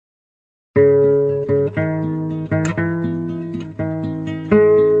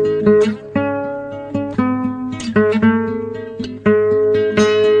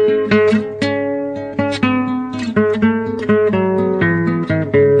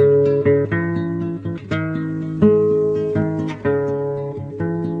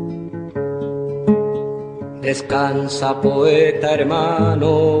Descansa, poeta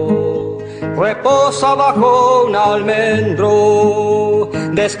hermano, reposa bajo un almendro.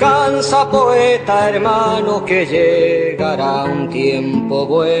 Descansa, poeta hermano, que llegará un tiempo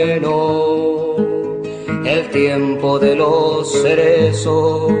bueno. El tiempo de los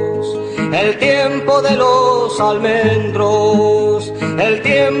cerezos, el tiempo de los almendros, el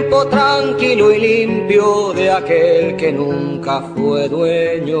tiempo tranquilo y limpio de aquel que nunca fue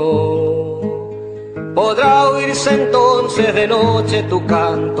dueño. Podrá oírse entonces de noche tu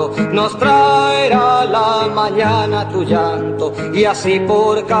canto, nos traerá la mañana tu llanto, y así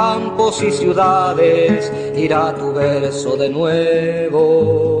por campos y ciudades irá tu verso de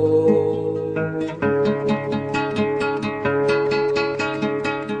nuevo.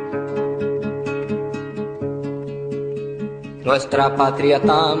 Nuestra patria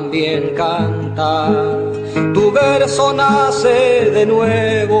también canta, tu verso nace de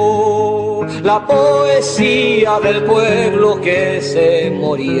nuevo, la poesía del pueblo que se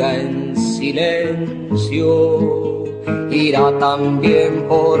moría en silencio. Irá también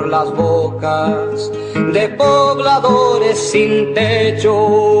por las bocas de pobladores sin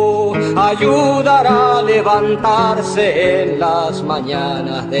techo, ayudará a levantarse en las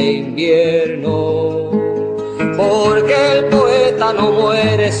mañanas de invierno. Porque el poeta no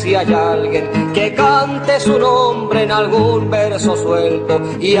muere si hay alguien que cante su nombre en algún verso suelto,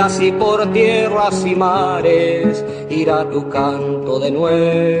 y así por tierras y mares irá tu canto de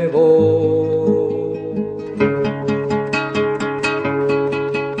nuevo.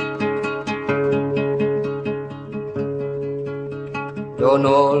 Yo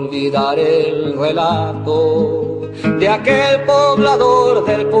no olvidaré el relato de aquel poblador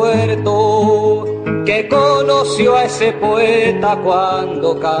del puerto que conoció a ese poeta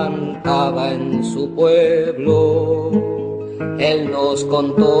cuando cantaba en su pueblo. Él nos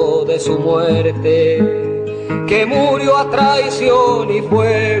contó de su muerte, que murió a traición y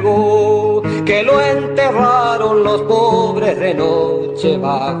fuego, que lo enterraron los pobres de noche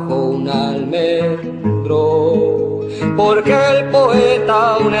bajo un almendro. Porque el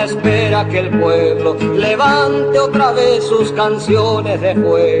poeta aún espera que el pueblo levante otra vez sus canciones de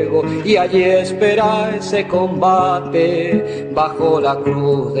fuego, y allí espera ese combate bajo la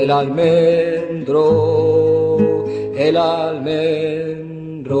cruz del almendro, el almendro.